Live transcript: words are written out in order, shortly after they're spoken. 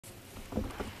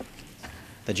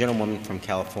The gentlewoman from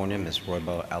California, Ms.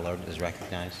 Roybal-Allard, is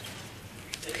recognized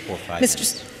for 5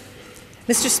 minutes.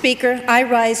 Mr. Speaker, I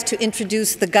rise to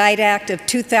introduce the GUIDE Act of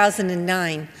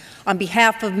 2009 on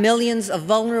behalf of millions of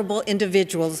vulnerable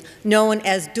individuals known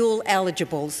as dual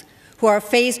eligibles who are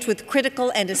faced with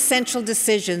critical and essential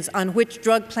decisions on which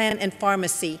drug plan and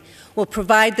pharmacy will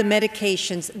provide the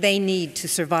medications they need to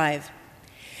survive.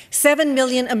 7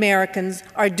 million Americans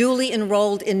are duly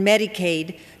enrolled in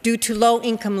Medicaid due to low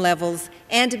income levels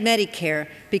and Medicare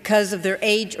because of their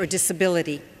age or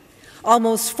disability.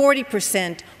 Almost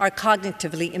 40% are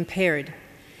cognitively impaired.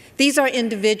 These are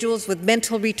individuals with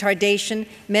mental retardation,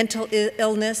 mental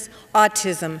illness,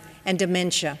 autism, and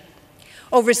dementia.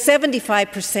 Over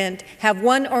 75% have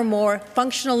one or more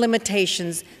functional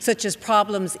limitations, such as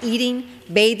problems eating,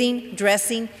 bathing,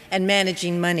 dressing, and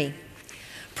managing money.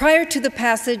 Prior to the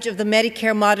passage of the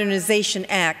Medicare Modernization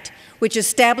Act, which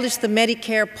established the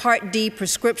Medicare Part D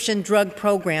prescription drug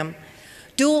program,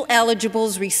 dual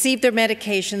eligibles received their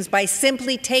medications by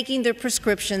simply taking their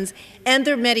prescriptions and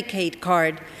their Medicaid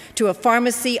card to a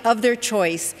pharmacy of their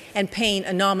choice and paying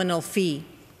a nominal fee.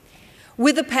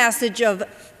 With the passage of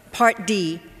Part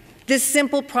D, this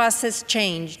simple process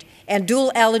changed, and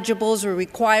dual eligibles were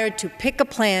required to pick a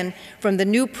plan from the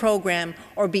new program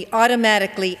or be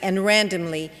automatically and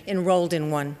randomly enrolled in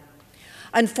one.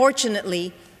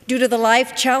 Unfortunately, due to the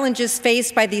life challenges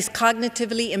faced by these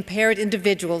cognitively impaired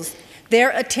individuals, their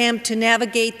attempt to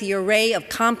navigate the array of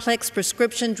complex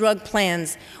prescription drug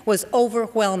plans was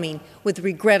overwhelming with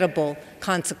regrettable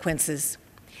consequences.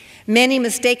 Many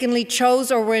mistakenly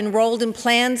chose or were enrolled in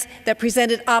plans that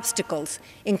presented obstacles,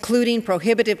 including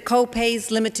prohibitive copays,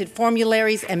 limited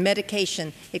formularies, and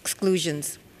medication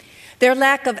exclusions. Their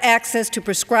lack of access to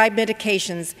prescribed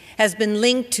medications has been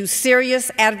linked to serious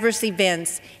adverse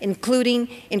events, including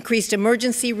increased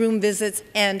emergency room visits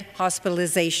and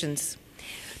hospitalizations.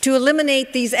 To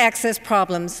eliminate these access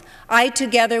problems, I,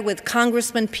 together with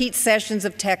Congressman Pete Sessions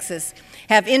of Texas,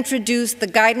 have introduced the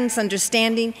Guidance,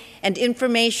 Understanding, and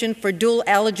Information for Dual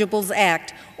Eligibles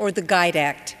Act, or the GUIDE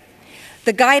Act.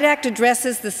 The GUIDE Act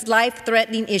addresses this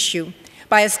life-threatening issue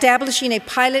by establishing a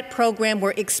pilot program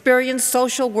where experienced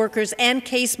social workers and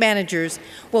case managers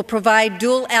will provide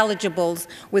dual eligibles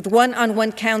with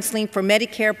one-on-one counseling for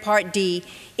Medicare Part D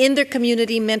in their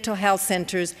community mental health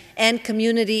centers and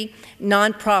community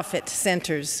nonprofit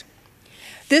centers.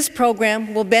 This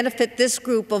program will benefit this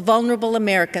group of vulnerable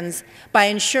Americans by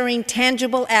ensuring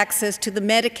tangible access to the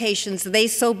medications they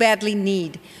so badly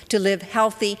need to live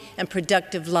healthy and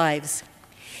productive lives.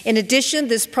 In addition,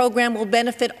 this program will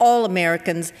benefit all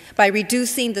Americans by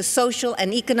reducing the social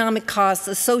and economic costs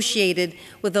associated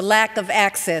with the lack of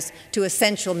access to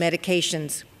essential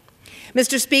medications.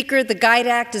 Mr. Speaker, the GUIDE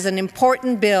Act is an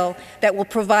important bill that will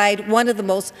provide one of the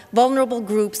most vulnerable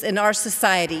groups in our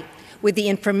society with the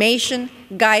information,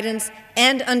 guidance,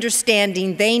 and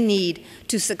understanding they need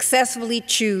to successfully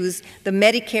choose the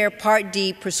Medicare Part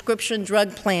D prescription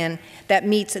drug plan that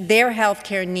meets their health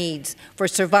care needs for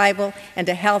survival and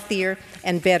a healthier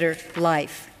and better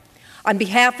life. On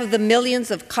behalf of the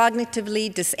millions of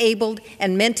cognitively disabled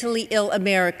and mentally ill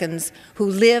Americans who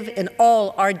live in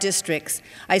all our districts,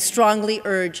 I strongly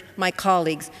urge my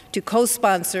colleagues to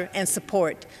co-sponsor and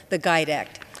support the GUIDE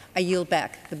Act. I yield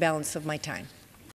back the balance of my time.